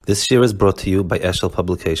This year is brought to you by Eshel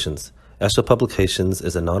Publications. Eshel Publications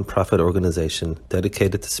is a non-profit organization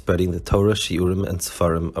dedicated to spreading the Torah, Shiurim, and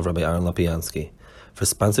Sefarim of Rabbi Aaron Lopiansky. For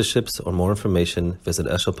sponsorships or more information, visit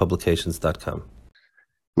eshelpublications.com.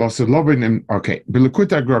 Okay.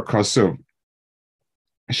 Bilakut Agra Kasu.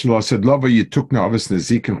 Shlo said lova you took no obvious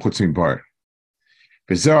nezik and chutzim bar.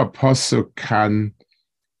 Bezer apostle kan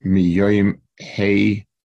miyoim hey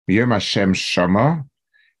miyom Hashem shama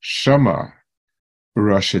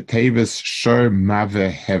Rosh Tevis shor mave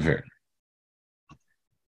hever.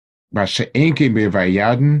 Bashe enke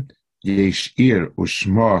bevayaden yesh ir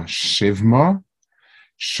ushma shivma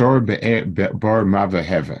shor bar mave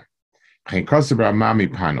hever.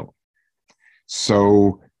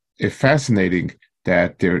 So it's fascinating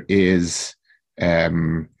that there is a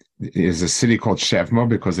city called Shevma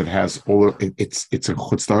because it has all it's a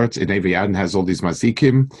chutzlaretz in Evayaden has all these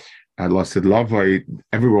mazikim. Lasted Lavai,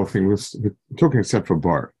 every thing was talking except for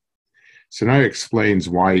bar. So now he explains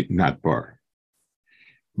why not bar.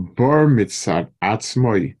 Bar mitzad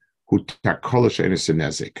atzmoi hu takolish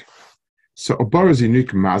enesenezik. So a bar is a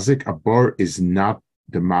unique mazik. A bar is not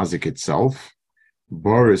the mazik itself.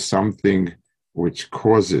 Bar is something which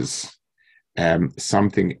causes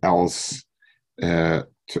something else to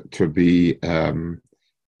be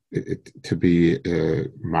it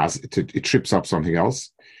trips up something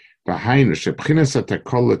else. In other words,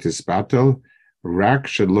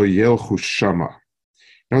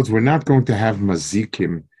 we're not going to have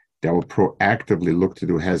mazikim that will proactively look to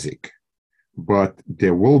do hezik, but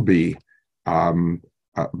there will be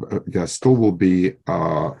there still will be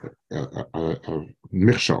a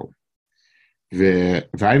michshol. So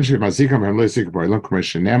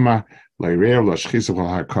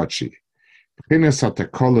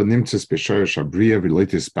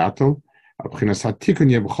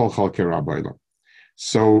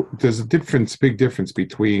there's a big difference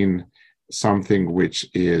between something which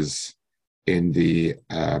is in the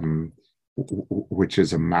which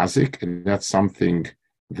is a mazik, and that's something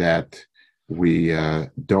that we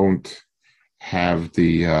don't have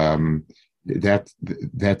the that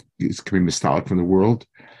is can be mistalik from the world.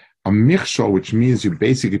 A michshol, which means you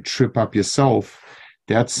basically trip up yourself,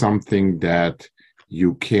 that's something that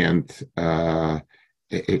you can't.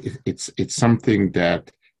 It's something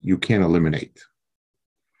that you can't eliminate.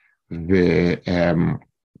 V'chein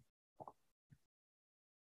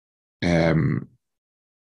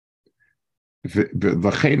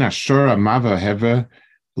ashor amava heve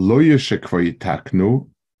lo yeshek v'yitaknu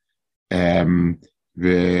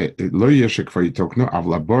ולא יהיה שכבר יתוקנו,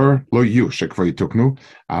 אבל הבור לא יהיו שכבר יתוקנו,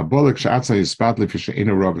 הבולק שעצה יספת לפי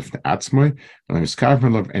שאינו רוב בפני עצמי, ולא נזכר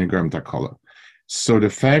ממנו ואין גורם את הקולה. So the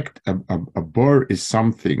fact a bor is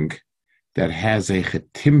something that has a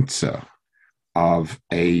chetimtza of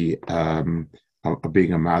being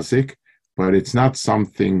a mazik, but it's not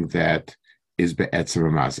something that is be'etzem a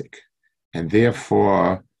mazik, and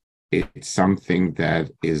therefore it's something that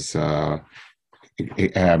is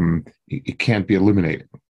it can't be eliminated.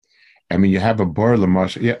 I mean, you have a bor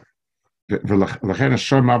lamash, yeah.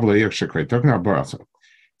 Talking about bor also.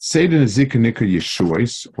 Seder Zikanika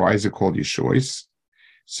Yeshuais. Why is it called Yeshuais?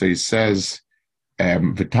 So he says,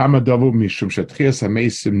 "V'tamadavu mishum shetchias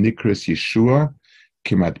hamesim nikras Yeshua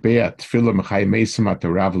kimatbea tefila mechai mesim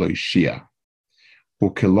atarav lo yishia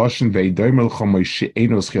ukeloshen veidomer l'chom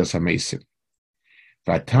she'enos chias hamesim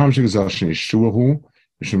v'atam shegzoshen Yeshua hu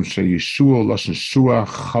mishum sheYeshua loshen shua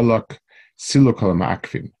chalak siluk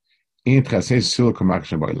halama'akvim in trases siluk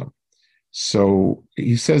halama'akvim ba'olam." So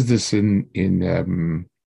he says this in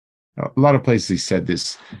a lot of places he said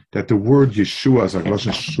this, that the word Yeshua, as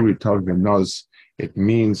Lashon Shuri knows, it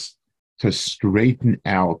means to straighten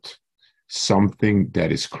out something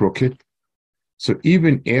that is crooked. So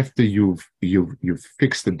even after you've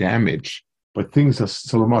fixed the damage, but things are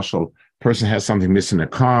still martial, person has something missing in a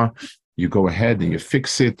car, you go ahead and you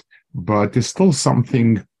fix it, but there's still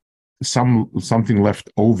something left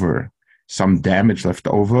over, some damage left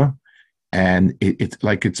over, and it's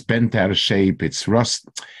like it's bent out of shape, it's rust.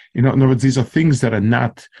 In other words, these are things that are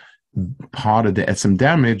not part of the etzem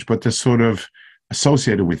damage, but they're sort of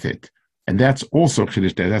associated with it. And that's also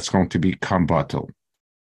chiddush there. That's going to become batel.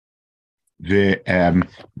 The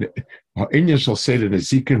Inyan shall say that the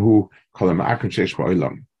zikin who call him akon sheish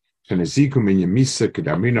ba'olam. So the zikum in yemisa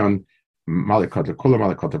kedaminon malikot lekula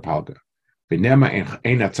malikot lepalga. V'nema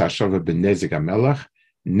ein atzashava b'nezik amelach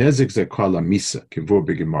nezik ze kol misa kivur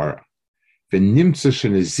b'gemara. V'nimtza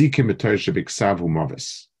shenezikim b'toy shebiksav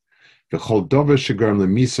u'mavis. V'chol dover shegorm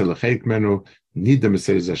lemisa l'cheik menu nida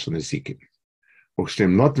meseder ze shel nezikim.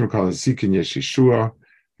 Uchstem notem kol nezikim yesh Yeshua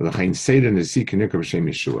v'lechein seder nezikim nikra b'shem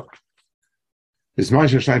Yeshua. בזמן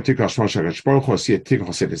שישניים תיקו השמו של הקדוש ברוך הוא, עושה תיקו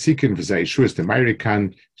חוסה לסיכון, וזה הישוס דמייריקן,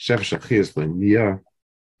 שפע שחייס לניה,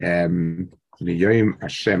 ליום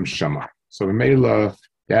השם שמה. So the Mela,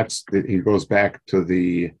 he goes back to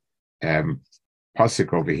the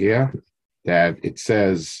pasuk over here, that it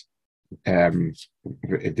says,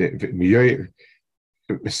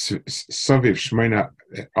 Soviv Shmoina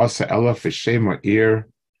Asa Ela Fishema Ir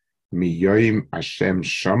Miyoim Hashem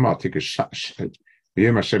Shama. I'll take a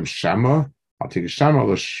Miyoim Hashem Shama. I'll take a Shama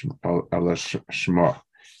Ela Shma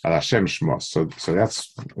Ela Hashem Shma. So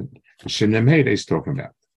that's Shem Nemhed he's talking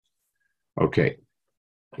about. Okay,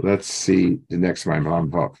 let's see the next one.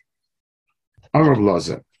 Vav. Amar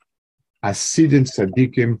Blaza Asidin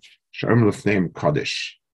Sadikim Shem Lefneim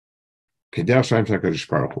Kaddish. Kedar Shem Kaddish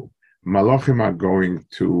Baruch Hu. Malachim are going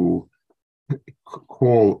to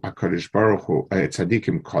call HaKadosh Baruch Hu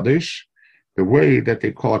Tzadikim Kaddish the way that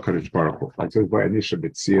they call HaKadosh Baruch Hu. Like says by Anisha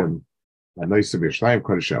B'Tzion, Anoisa B'Yishlayim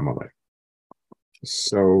Kaddish Amalek.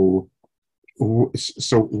 So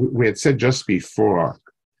we had said just before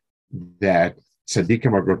that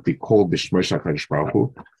Tzadikim are going to be called B'Shmosh HaKadosh Baruch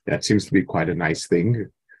Hu. That seems to be quite a nice thing.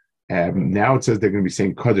 Now it says they're going to be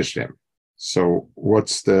saying Kaddish them. So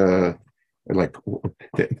what's the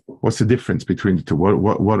difference between the two?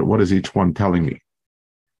 What is each one telling me?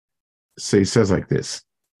 So he says like this.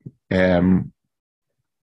 B'mayim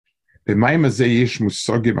hazeh yish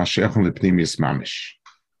musogim ashechon lepnimis mamish.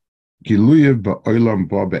 Giluyev ba'olam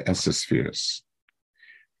ba be'esas spheres.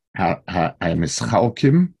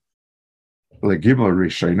 Ha'mischalkim legimel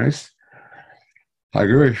rishonos.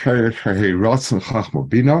 Ha'gurei shayet shahei rotzen chachmo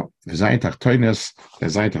bina v'zayin tachtoines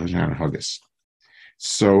v'zayin tachtoines hagis.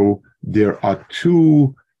 So there are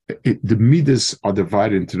two. The midas are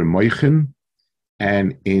divided into the moichin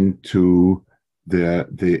and into the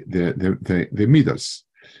midas.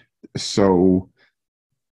 So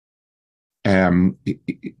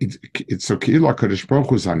it's so Keilah Kadosh Baruch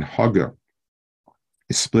Hu's Haga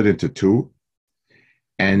is split into two,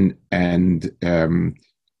 and the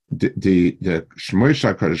Shmoy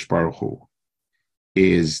Kadosh Baruch Hu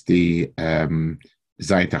is the Zayin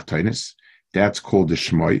Tachtonis. That's called the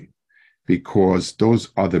Shmoy, because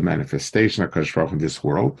those are the manifestation of Kadosh Baruch Hu in this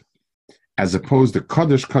world, as opposed to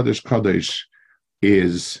Kadosh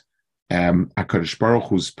is HaKadosh Baruch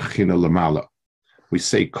Hu's Pechina Lamala. We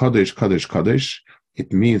say Kadosh,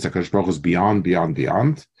 it means HaKadosh Baruch Hu's beyond.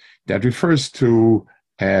 That refers to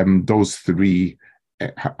those three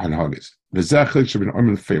Hanhagas. V'zechel shebin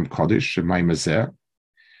omen feim Kadosh, shemay mazeh,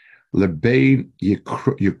 lebein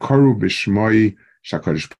yikaru b'shmoy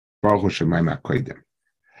shakadosh Baruch Hu shemay ma'koidem.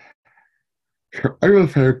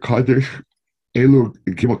 Her Kaddish elu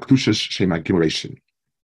gimel k'tushas shema gimel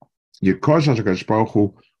Yikosh HaKadosh Baruch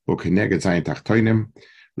Hu u'keneged zayin tachtoinim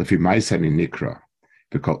lefi ma'asen nikra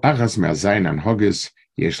v'kol achas me'azayin anhogis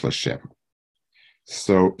yesh l'Shem.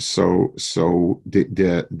 So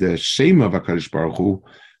the shema of HaKadosh Baruch Hu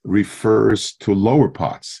refers to lower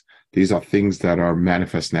parts. These are things that are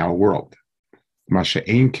manifest in our world. Masha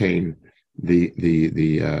Ein Kain, the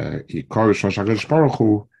Yikosh HaKadosh Baruch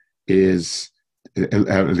Hu is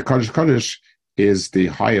the Kaddish is the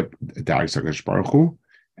higher Dargah of HaKadosh Baruch Hu,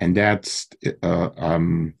 and that's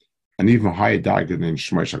an even higher Dargah than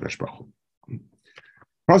Shmoy HaKadosh Baruch Hu.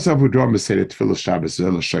 Prosav Udom B'Seder Tefillah Shabbos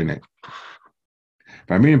Zel Shonei.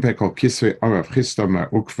 V'aminim Pekol Kisvei Omer Chista Mer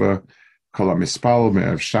Ukva Kol HaMispal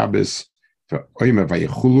Mer Shabbos V'Oyme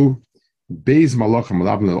V'Yechulu Beis Malachim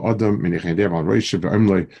Malabim L'Odom Minichendev Al Roishe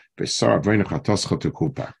V'Omloi V'Sar V'Oynech HaToscha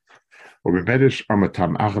T'Kulpa ובמדש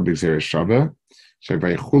אמתם אחר בגזיר שווה,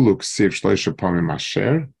 שבייחולו כסיב שלושה פעמים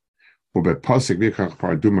אשר, ובפוסק ויקח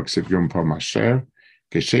פרדומה כסיב יום פעם אשר,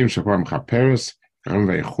 כשם שפעם חפרס, גם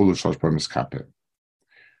וייחולו שלוש פעמים סקפר.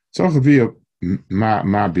 צריך להביא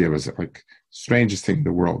מה הביאה בזה, like, strangest thing in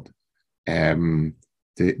the world.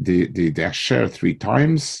 The Asher 3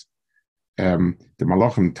 times, the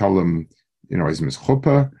Malachim tell them, his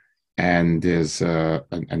mischuppah, and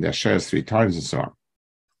the Asher 3 times and so on.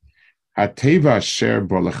 Hateva Asher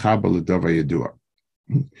Bolecha Boledova Yedua.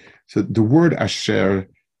 So the word Asher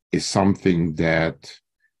is something that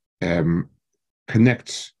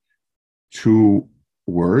connects two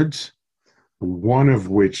words, one of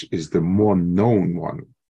which is the more known one,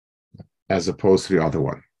 as opposed to the other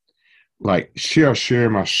one. Like Shir Asher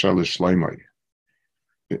Mashal Shloimoi.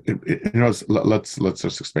 Let's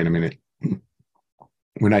just explain a minute.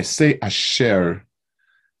 When I say Asher,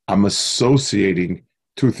 I'm associating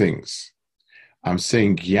two things. I'm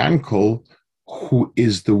saying Yankel, who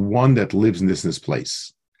is the one that lives in this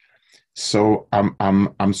place. So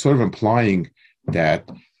I'm sort of implying that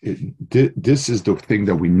this is the thing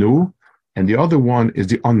that we knew, and the other one is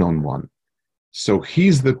the unknown one. So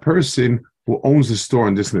he's the person who owns the store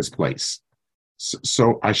in this place.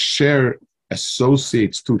 So Asher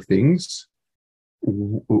associates two things.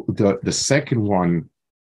 The second one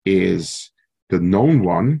is the known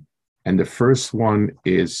one, and the first one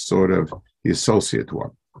is sort of the associate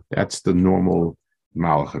one. That's the normal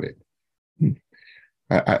malach of it.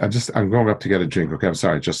 I'm going up to get a drink. Okay, I'm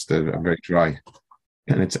sorry. I'm very dry,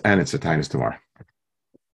 and it's a tinus tomorrow.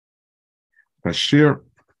 Bashir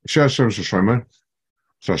Shashem Shashomer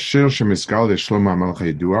Shashir Shemiskal de Shlomo Amalcha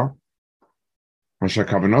Yidua Masha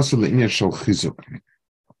Kavanos Le'inya Shel Chizuk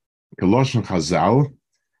Keloshen Chazal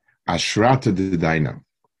Ashrata D'Daina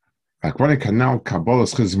Akvane Kanal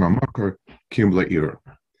Kabbalas Chizuk Mamakar Kim Le'ira.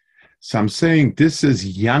 So I'm saying this is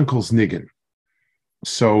Yankel's Niggin.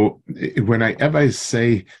 So whenever I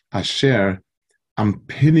say Asher, I'm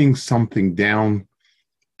pinning something down,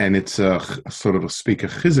 and it's a sort of a speaker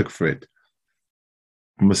chizuk for it.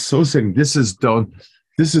 I'm associating this is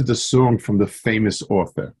the song from the famous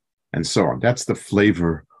author, and so on. That's the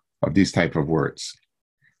flavor of these type of words.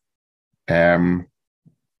 The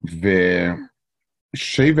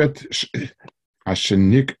shevet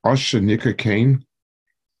ashenik kain.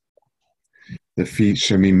 The fi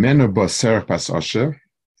shemimeno baser pas asher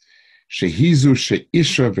shehizu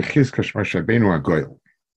sheisha v'chizka shma Rabbeinu agoyel.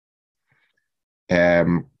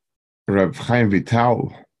 Rav Chaim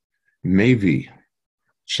Vital Mevi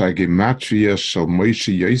shagematria shel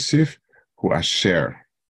Moshe Yosef hu asher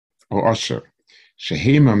or asher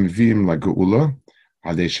shehem amivim lageula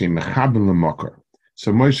alei shemechaben lemakar.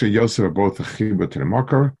 So Moshe and Yosef are both a chibur to the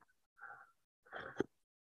makar.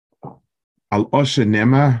 Al asher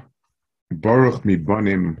nema Baruch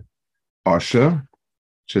mibanim Asher,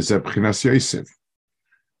 sheze b'chinas Yosef.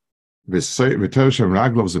 V'tov shem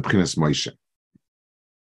raglov ze b'chinas Moshe.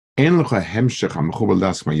 Ein lecha hemshech ha'mechubal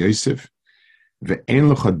das ma Yosef, ve'ein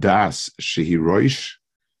lecha das shehi roish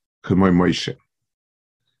k'moi Moshe.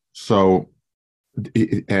 So,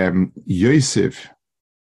 Yosef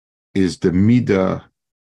is the midah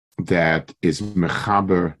that is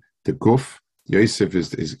mechaber the guf. Yosef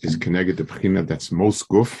is connected to b'china that's most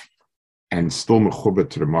guf, and still mechuber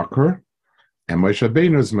to the makar, and Moshe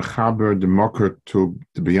Rabbeinu is mechaber the makar to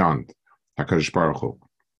the beyond. HaKadosh Baruch Hu.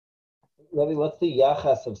 Rabbi, what's the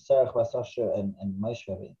yachas of Serach Bas Asher and Moshe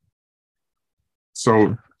Rabbeinu?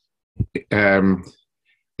 So,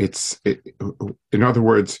 in other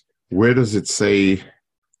words, where does it say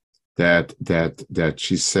that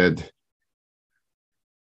she said?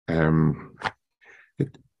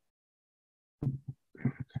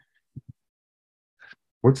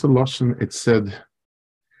 What's the lashon? It said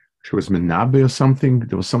she was menabe or something.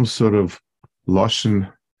 There was some sort of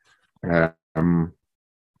lashon. Let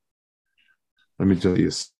me tell you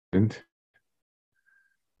a second.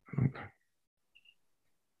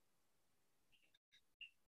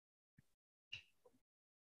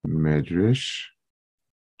 Medrash,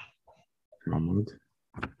 Mahmud,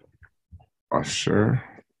 Asher,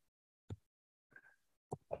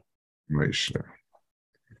 Moshe.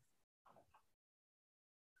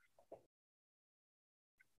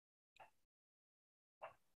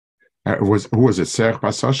 Who was it? Serach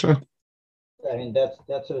Bas Asher? I mean, that's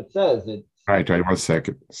what it says. Right. 1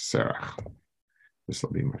 second. Serach. This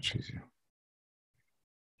will be much easier.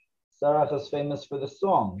 Serach is famous for the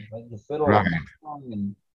song, right? The fiddle right.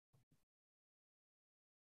 Song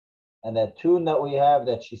and that tune that we have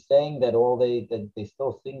that she sang, that they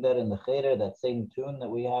still sing that in the cheder, that same tune that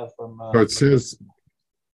we have from. So it says,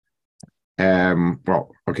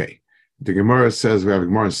 well, okay. The Gemara says we have a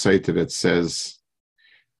Gemara Saita that says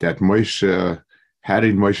that Moshe, how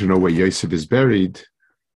did Moshe know where Yosef is buried?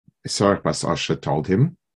 Serach Bas Asher told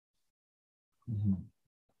him. Mm-hmm.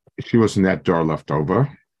 She wasn't that door left over.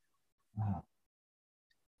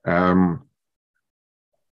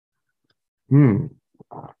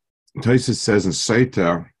 Tosfos says in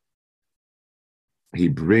Saita, he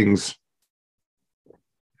brings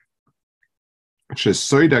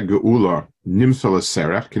Shesoida Geula Nimsal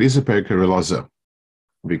Serach Kedisa Perker Relaza.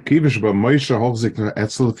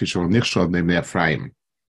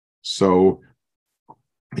 So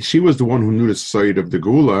she was the one who knew the side of the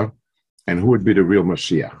Geula and who would be the real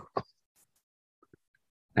Mashiach.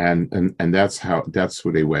 And that's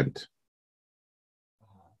who they went.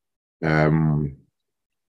 And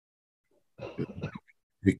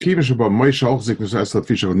so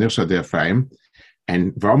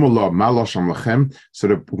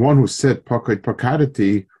the one who said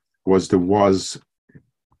Pakadati was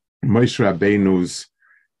Moshe Rabbeinu's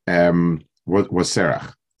was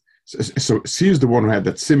Serach. So she is the one who had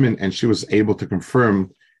that siman, and she was able to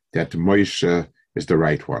confirm that Moshe is the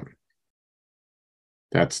right one.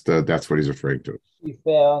 That's what he's referring to. She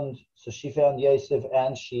found Yosef,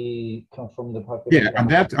 and she confirmed the Pakir. Yeah, on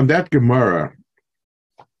that Gemara,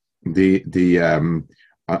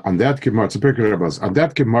 on that Gemara, it's a Pirkei on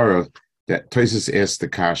that Gemara that Tosfos asked the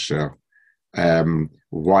Kasha,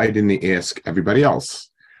 why didn't he ask everybody else?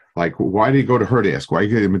 Like, why did he go to her to ask? Why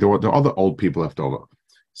did the other old people left over?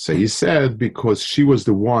 So he said because she was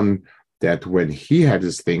the one that when he had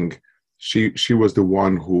his thing, she was the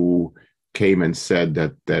one who came and said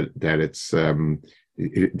that it's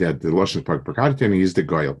that the Lashon Park Prakati and he's the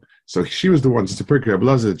Goyal. So she was the one to Pirkei Rabbi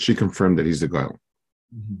Elazar that she confirmed that he's the Goyal.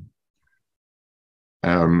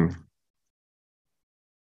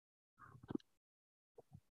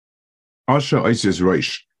 Asha Oisis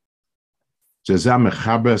Roish. Jaza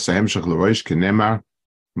Mechaber Sahem Shach L'Roish Kenemar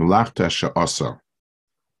Melachta Sha'asa.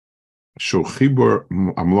 Shul Chibur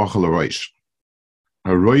Amlocha L'Roish.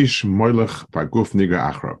 HaRoish Moilech Paguf Nigra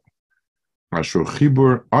Achrab. Ashur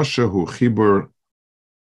Chibur Asha Hu Chibur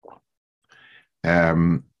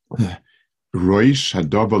Roish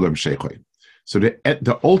Hadav Lem Sheichoi. So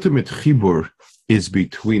the ultimate Chibur is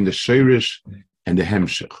between the Sheirish and the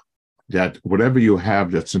Hemshech. That whatever you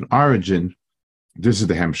have that's an origin, this is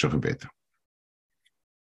the Hemshech of it.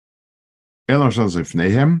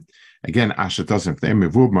 Again, Asher doesn't name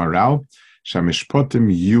Mevub Maral,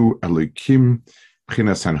 Shamishpotim Yu Elokim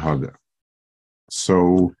Pchinas Hanhaga.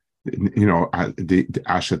 So, the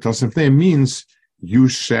Asher doesn't name means you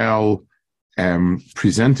shall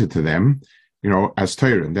present it to them, as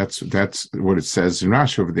Torah. That's what it says in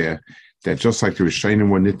Rashi over there, that just like the Rishonim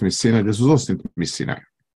were Nit Misina, this was also Nit Misina.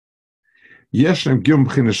 Yeshem Gilum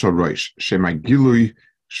Pchinas Shal Roish, Shema Gilui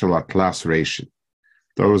Shal Atlas Reishin.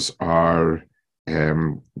 Those are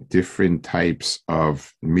different types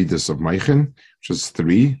of midas of Meichen, which is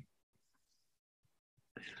 3.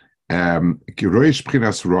 Roish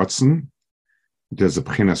Pchinas Rotzen, there's a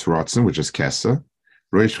Pchinas Rotzen, which is Kesa.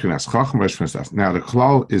 Roish Pchinas Chacham, Roish Pchinas Das. Now, the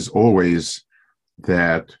klal is always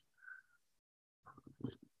that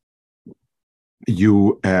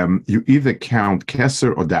you either count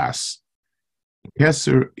Keser or Das.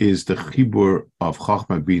 Keser is the Chibur of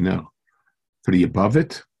Chachma Bina, to the above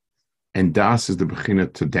it, and Das is the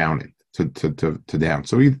Bechina to down it, to down.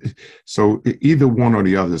 So either one or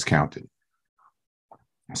the other is counted.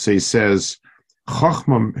 So he says,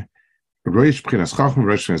 Chachma Roish Bchinas Chachma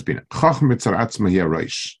Roish Bchinas Bina. Chachma Mitzar Atzma Hiya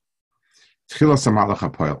Roish. Tchilas HaMalach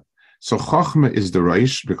HaPoel. So Chachma is the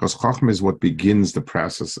Roish because Chachma is what begins the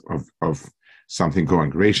process of something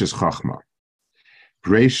going. Reish is Chachma.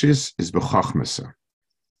 Reishis is B'Chachmasa.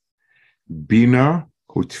 Bina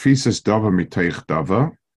who tfisas dava mitoich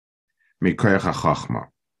dava mikoyach hachachma.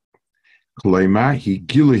 Kloima he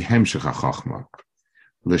gilui hemshech hachachma.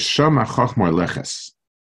 L'sham hachachma leches.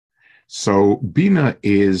 So bina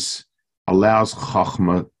allows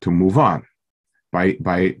chachma to move on by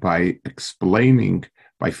explaining,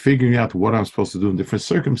 by figuring out what I'm supposed to do in different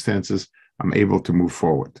circumstances. I'm able to move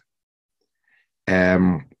forward.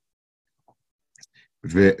 And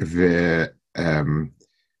the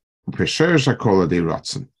shirish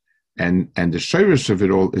of it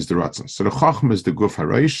all is the ratzon. So the chachma is the guf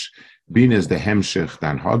haroish, bin is the hemshech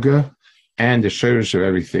dan haga, and the shirish of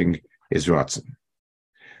everything is ratzon.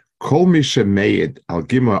 Kol mi shemeid al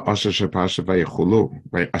gima asher shepasha vayechulu,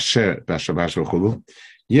 by asher bashabash vayechulu,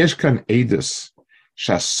 yesh kan edus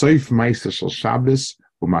shasoif meister shel Shabbos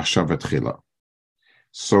u'machshav tchila.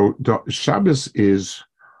 So the Shabbos is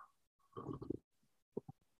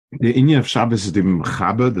the inyan of Shabbos is the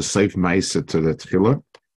mechaber, the safe meiser to the tchila,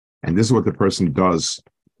 and this is what the person does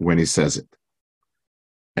when he says it.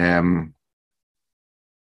 There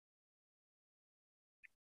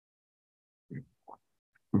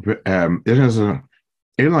is a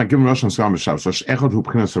Elan given Rosh Hashanah Shabbos. So echad hu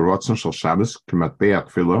b'chinas harotzon shel Shabbos k'matbei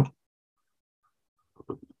tefila.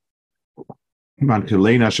 Man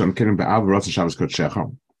kileina shem kenim be'av rotzon Shabbos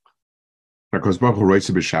kodshecha. Because Baruch Hu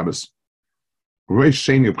roitze b'Shabbos. Roish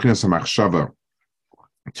sheni b'chinas hamachshava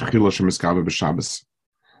tchila shemizgala b'Shabbos.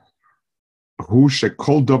 Hu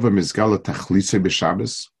shekol dover mizgala tachlise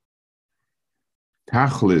b'Shabbos.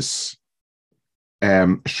 Tachlis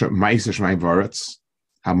ma'aser shmai varetz.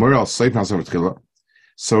 Hamor al seif hasav tchila.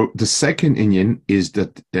 So the second inyan is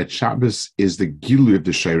that Shabbos is the gilu of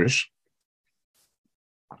the shirish.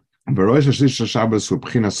 V'roish hashlish Shabbos hu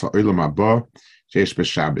b'chinas ha'olam haba sheyesh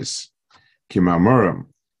b'Shabbos. Ki Mammar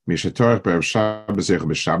mishetorach be'erev Shabbos yech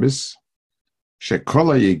b'Shabbos.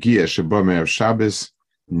 Shekol ha'yegia sheba me'erev Shabbos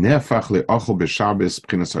nefach le'ochel b'Shabbos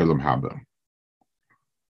b'chinas ha'olam haba.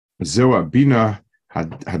 Zeu abina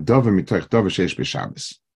hadova mitoich dova sheyesh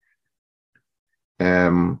b'Shabbos.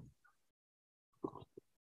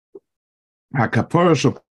 Hakapara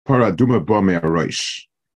shel para aduma bo me'arosh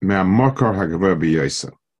me'amakar hagavor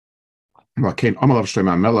b'yosa. V'kein amalav shloim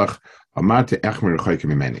hamelech amarte echmer rechoyke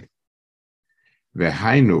mimeni.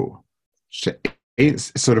 V'hainu.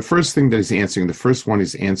 So the first thing that he's answering, the first one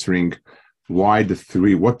is answering why the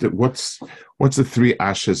three. What's the three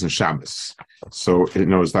ashes in Shabbos? So as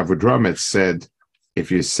Avudramet said,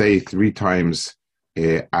 if you say three times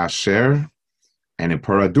asher, and in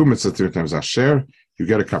Paradum it's 3 times asher, you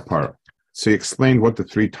get a kapara. So he explained what the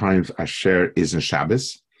 3 times asher is in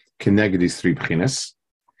Shabbos. Keneged these 3 b'chinas.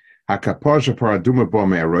 Hakapara sheparaduma bo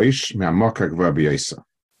me'arosh me'amaka gvar b'yosa.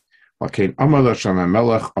 Okay, Amala Shama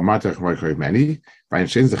Melech Amatach Many by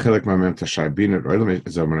Shins the Chilek Mamem Tasharbin at Oilam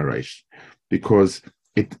Zomanarish. Because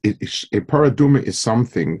a paraduma is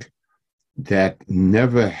something that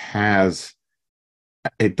never has,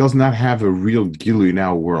 it does not have a real gilu in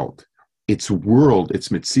our world. Its world, its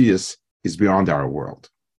mitzias, is beyond our world.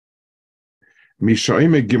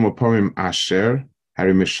 Mishaime Gimopomim Asher,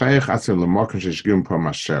 Harry Mishayach Atzim Lamokan Shishgim Pom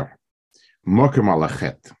Asher. Mokim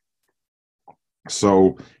Alachet.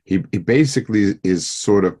 So he basically is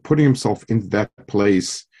sort of putting himself into that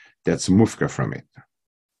place that's mufka from it.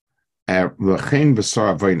 L'chein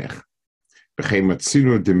v'sar avoynech, b'chein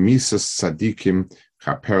matzinu demisas tzadikim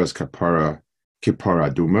chaperas kapara kipara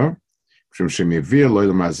aduma, b'shem shemivir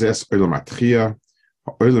lo'ilum azes oilum atchia,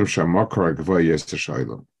 oilum shamakar agvoy yesish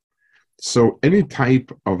oilum. So any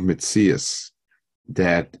type of mitzias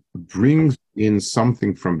that brings in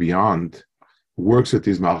something from beyond works with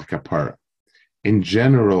these malach kapara. In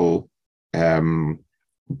general, the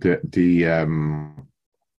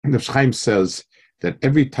Chaim says that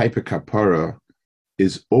every type of kapara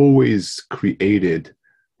is always created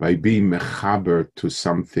by being mechaber to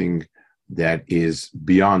something that is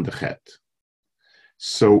beyond the chet.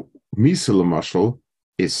 So Misa l'mashal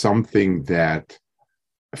is something that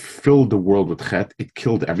filled the world with chet. It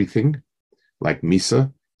killed everything, like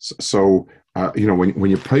Misa. So when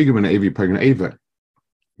you pagam an Eva, you pagam an Eva.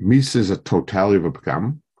 Misa is a totality of a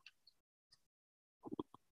pagam.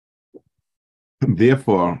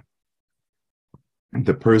 Therefore,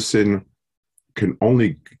 the person can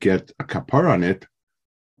only get a kapara on it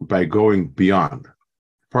by going beyond.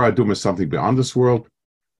 Paradum is something beyond this world,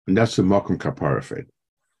 and that's the makom kapara for it.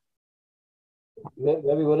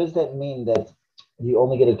 Rabbi, what does that mean that you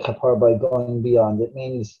only get a kapara by going beyond? It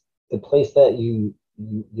means the place that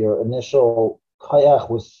your initial kayach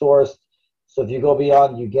was sourced. So if you go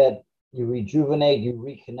beyond, you rejuvenate, you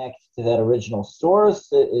reconnect to that original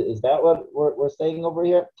source. Is that what we're saying over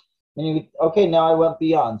here? Meaning, okay, now I went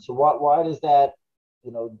beyond. So why does that,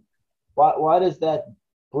 why does that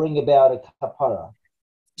bring about a kapara?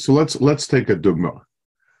 So let's take a dogma.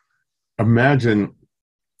 Imagine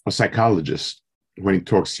a psychologist when he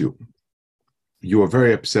talks to you. You are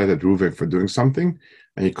very upset at Reuven for doing something,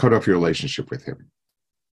 and you cut off your relationship with him.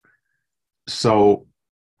 So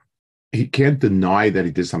he can't deny that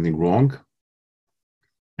he did something wrong,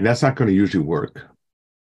 and that's not going to usually work.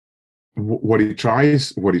 What he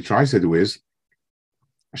tries to do is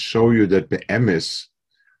show you that be'emes,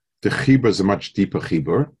 the chibur is a much deeper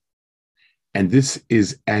chibur, and this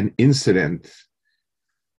is an incident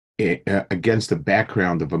against the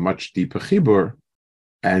background of a much deeper chibur,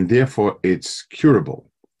 and therefore it's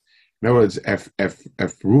curable. In other words, if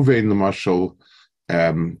Reuven l'mashal,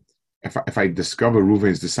 if I discover Reuven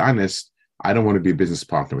is dishonest, I don't want to be a business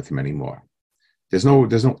partner with him anymore. There's no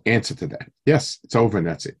answer to that. Yes, it's over and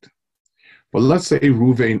that's it. But let's say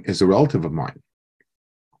Reuven is a relative of mine.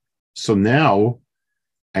 So now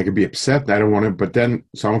I could be upset and I don't want to, but then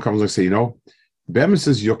someone comes and say, Bema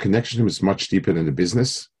says your connection to him is much deeper than the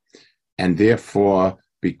business. And therefore,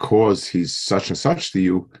 because he's such and such to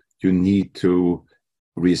you, you need to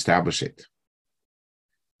reestablish it.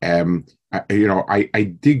 I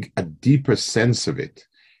dig a deeper sense of it,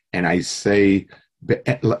 and I say,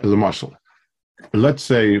 let's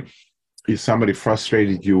say if somebody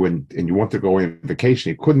frustrated you and you want to go on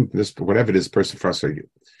vacation, you couldn't, whatever this person frustrated you.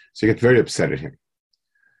 So you get very upset at him.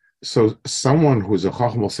 So someone who's a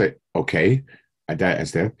chacham will say, okay, I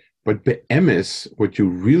understand, but be'emes, what you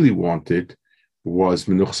really wanted was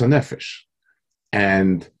menuchas nefesh.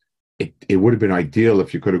 And it would have been ideal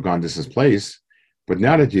if you could have gone to this place, but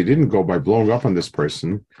now that you didn't go by blowing up on this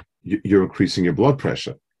person, you're increasing your blood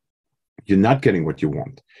pressure. You're not getting what you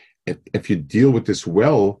want. If you deal with this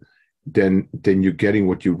well, then you're getting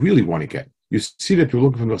what you really want to get. You see that you're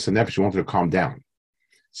looking for menuchas nefesh, you wanted to calm down.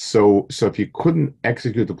 So if you couldn't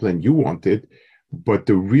execute the plan you wanted, but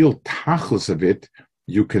the real tachlis of it,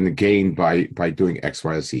 you can gain by doing X,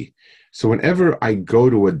 Y, Z. So whenever I go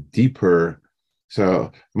to a deeper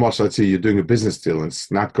So, Moshe, let's say you're doing a business deal and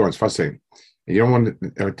it's not going, it's frustrating. And you don't want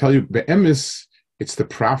to, I tell you, be'emes, it's the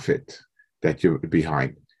profit that you're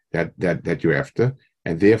behind, that you're after.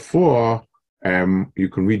 And therefore, you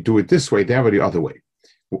can redo it this way, that or the other way.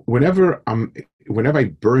 Whenever I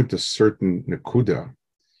burnt a certain nekuda,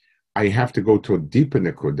 I have to go to a deeper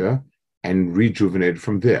nekuda and rejuvenate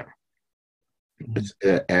from there.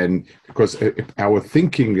 And because our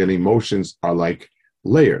thinking and emotions are like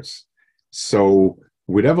layers. So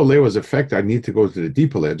whatever layer was affected, I need to go to the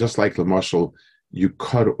deeper layer. Just like the muscle, you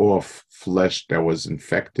cut off flesh that was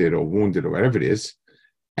infected or wounded or whatever it is,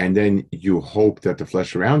 and then you hope that the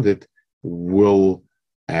flesh around it will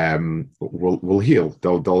heal.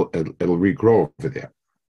 It'll regrow over there.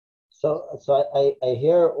 So I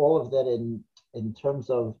hear all of that in terms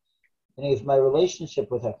of, if my relationship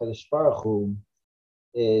with HaKadosh Baruch Hu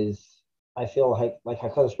is, I feel like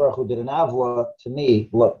HaKadosh Baruch Hu did an avla to me,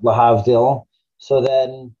 lahavdil. So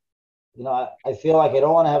then, I feel like I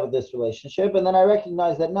don't want to have this relationship, and then I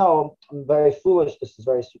recognize that no, I'm very foolish. This is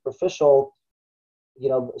very superficial.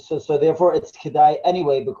 So therefore it's kedai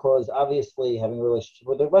anyway, because obviously having a relationship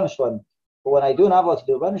with the Rebbeinu Shalom. But when I do an avla to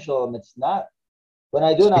the Rebbeinu Shalom, it's not. When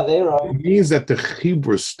I do an avera, it means that the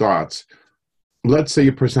chibur starts. Let's say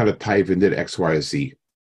your person had a taiva and did X, Y, or Z.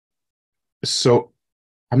 So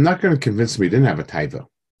I'm not going to convince me you didn't have a taiva.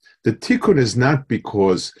 The tikkun is not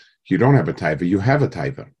because you don't have a taiva, you have a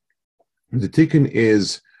taiva. The tikkun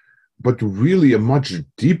is, but really a much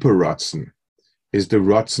deeper ratzon is the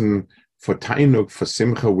ratzon for tainug, for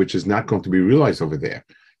simcha, which is not going to be realized over there.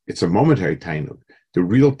 It's a momentary tainug. The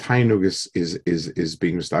real tainug is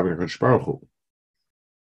being established in HaKadosh Baruch Hu.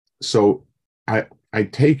 So I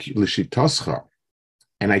take l'shitoscha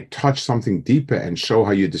and I touch something deeper and show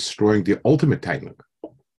how you're destroying the ultimate tainug.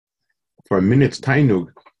 For a minute's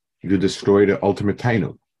tainug, you destroy the ultimate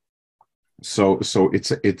tainug. So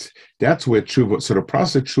it's that's where tshuva. So the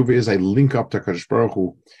process of tshuva is I link up to HaKadosh Baruch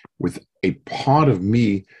Hu with a part of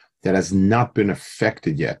me that has not been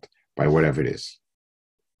affected yet by whatever it is.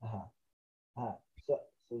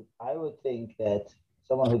 So I would think that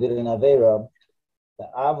someone who did an avera, the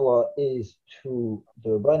avla is to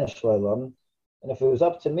the Rebbeinu Shalom, and if it was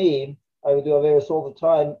up to me, I would do averas all the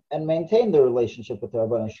time and maintain the relationship with the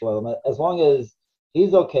Rebbeinu Shalom. As long as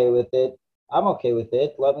he's okay with it, I'm okay with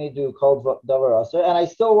it. Let me do kol davar aser, and I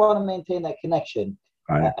still want to maintain that connection.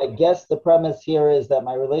 Right. I guess the premise here is that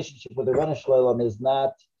my relationship with the Rebbeinu Shalom is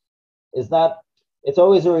not. It's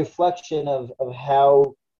always a reflection of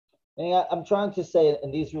how. I'm trying to say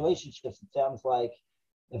in these relationships, it sounds like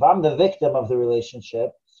if I'm the victim of the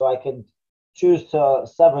relationship, so I can choose to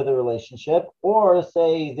sever the relationship or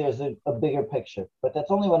say there's a bigger picture. But that's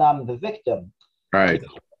only when I'm the victim. Right.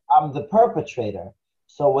 I'm the perpetrator.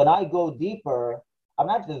 So when I go deeper, I'm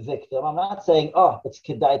not the victim. I'm not saying, it's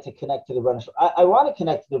kedai to connect to the Rebbeinu Shalom. I want to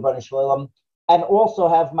connect to the Rebbeinu Shalom and also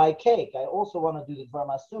have my cake. I also want to do the Dvar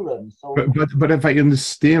Masurim. So, but if I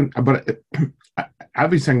understand,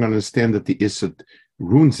 obviously I understand that the Issa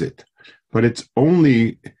ruins it. But it's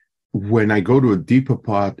only when I go to a deeper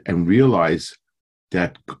part and realize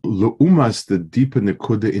that Lu'umas, the deeper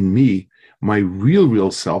Nekuda in me, my real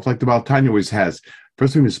self, like the Baal Tanya always has,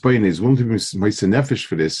 first time he's willing to be Ma'aseh Nefesh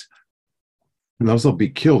for this, and also be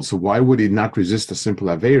killed. So why would he not resist a simple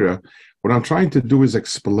Avera? What I'm trying to do is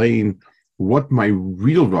explain what my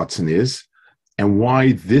real Ratzon is and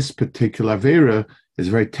why this particular Avera is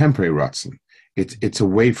very temporary Ratzon. It's a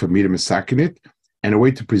way for me to masakin it, and a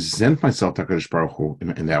way to present myself to HaKadosh Baruch Hu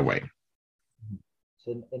in that way.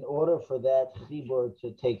 So in order for that chibur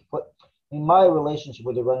to take foot, my relationship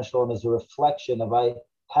with the Rebbeinu Shalom is a reflection of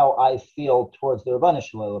how I feel towards the Rebbeinu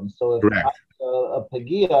Shalom. So if I'm a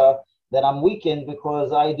pagia, then I'm weakened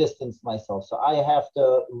because I distanced myself. So I have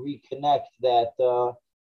to reconnect that,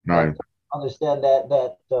 right. Understand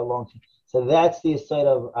that long term. So that's the side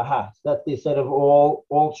of that's the side of all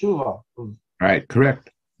tshuva. Right,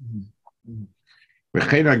 correct. Mm-hmm.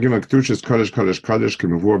 וכן הגיל הקדוש קודש קודש קודש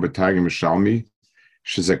כמבואר בתרגם ירושלמי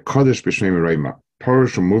שזה קודש בשמי מרמה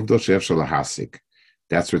פרוש ומובדל שאפשר להסיק.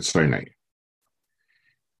 That's what Sinai.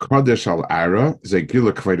 קודש על ערה זה גיל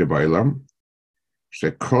הכבד בעולם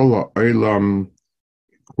שכל העולם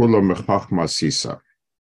כולו מחוכמה סיסה.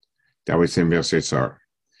 That was in verse 8.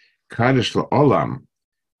 קודש לעולם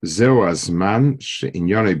זהו הזמן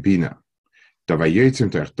שענייני בינה דבר יצאים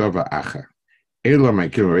תחתו ואחר. אלא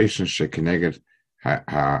מהגילוration שכנגד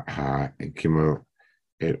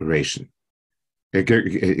accumulation.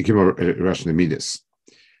 Accumulation of midas.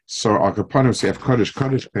 So Al Kapanim say Kodesh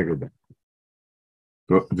Pegada.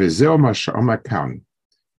 V'zeo ma she'oma kan.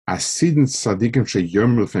 Asidin tzadikim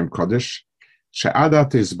sheyom l'fem Kodesh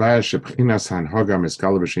She'adat izbayer shebchinas hanhoga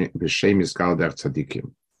miskal b'shem miskal der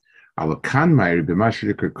tzadikim. Al kan meir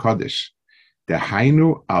b'mashrik kodesh.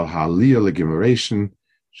 Dehainu al haliyah legemeration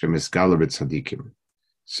shemiskal b'tzadikim.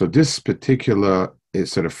 So this particular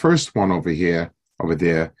is so the first one over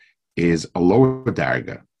there is a lower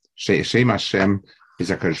darga. Shem Hashem is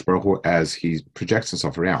HaKadosh Baruch Hu as he projects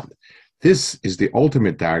himself around. This is the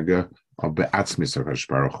ultimate darga of Be'atzmis HaKadosh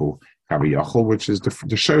Baruch Hu, Kaviyachol, which is the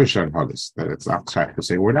Shorish and Haggis. That it's not shaykh to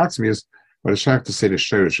say word Atzmis, but it's shaykh to say the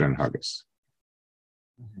Shorish and Haggis.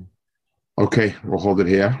 Okay, we'll hold it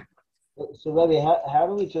here. So Rebbe, how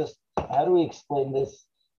do we explain this?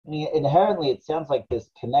 I mean, inherently, it sounds like this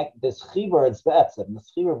chibur is be'etzim.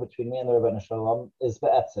 This chibur between me and the Rebbe Shalom is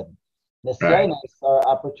be'etzim. Nisyanis are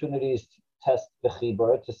opportunities to test the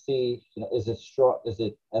chibur to see, is it strong? Is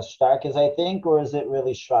it as stark as I think, or is it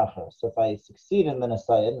really shvacher? So if I succeed in the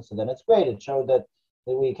nisyan, so then it's great. It showed that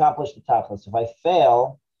we accomplished the tachlis. If I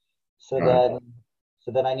fail, so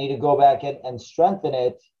then I need to go back and strengthen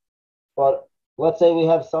it. But let's say we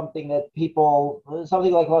have something like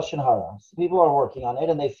Lashon Hara. So people are working on it,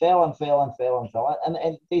 and they fail and fail and fail and fail,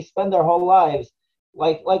 and they spend their whole lives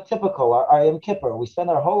like typical our Yom Kippur. We spend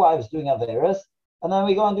our whole lives doing Averis, and then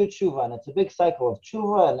we go and do tshuva, and it's a big cycle of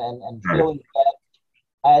tshuva and feeling bad.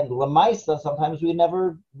 And Lamaisa, sometimes we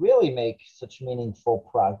never really make such meaningful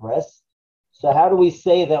progress. So how do we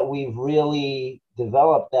say that we've really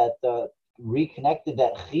developed that? Reconnected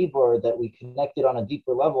that chibur, that we connected on a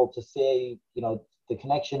deeper level to say, the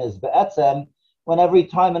connection is be'etzem, when every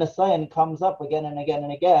time an assignment comes up again and again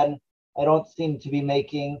and again, I don't seem to be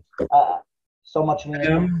making so much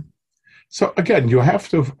meaning. So again, you have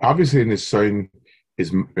to, obviously in his sign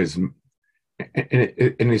in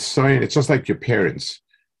his sign, it's just like your parents.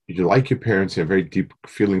 You like your parents, you have very deep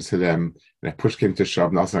feelings to them, and if push came to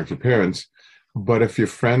shove, nothing like your parents. But if your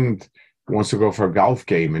friend wants to go for a golf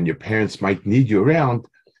game and your parents might need you around,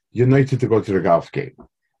 you're united to go to the golf game.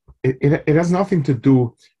 It has nothing to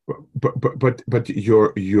do, but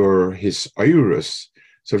you're his iris.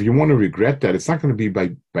 So if you want to regret that, it's not going to be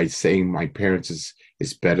by saying my parents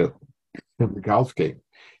is better than the golf game.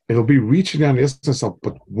 It'll be reaching out and asking yourself,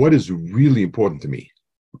 but what is really important to me?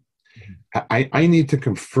 I need to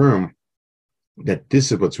confirm that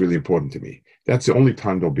this is what's really important to me. That's the only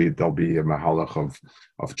time there'll be a mahalach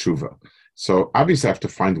of tshuva. So obviously I have to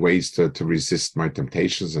find ways to resist my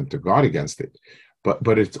temptations and to guard against it.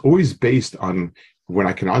 But it's always based on when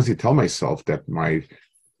I can honestly tell myself that my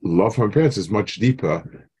love for my parents is much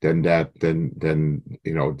deeper than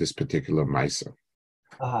this particular Maisa.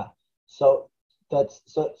 So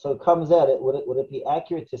it comes at it. Would it be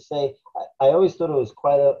accurate to say, I always thought it was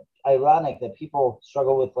quite ironic that people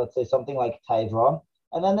struggle with, let's say, something like taiva,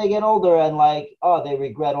 and then they get older and they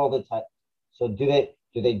regret all the time. So do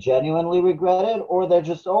they genuinely regret it, or they're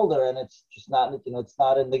just older and it's just not, it's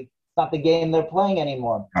not the game they're playing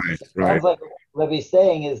anymore? Right. Sounds like what Rebbe's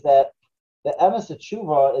saying is that the emes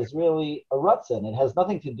tshuva is really a rutzin. It has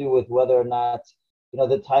nothing to do with whether or not,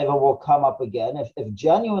 the taiva will come up again. If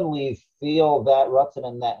genuinely feel that rutzin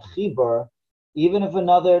and that chibur, even if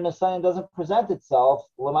another Nisayan doesn't present itself,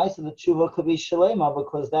 Lamaisa the tshuva could be shalema,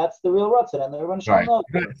 because that's the real rutzin, and everyone should know.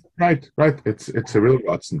 Right. It's a real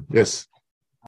rutzin. Yes.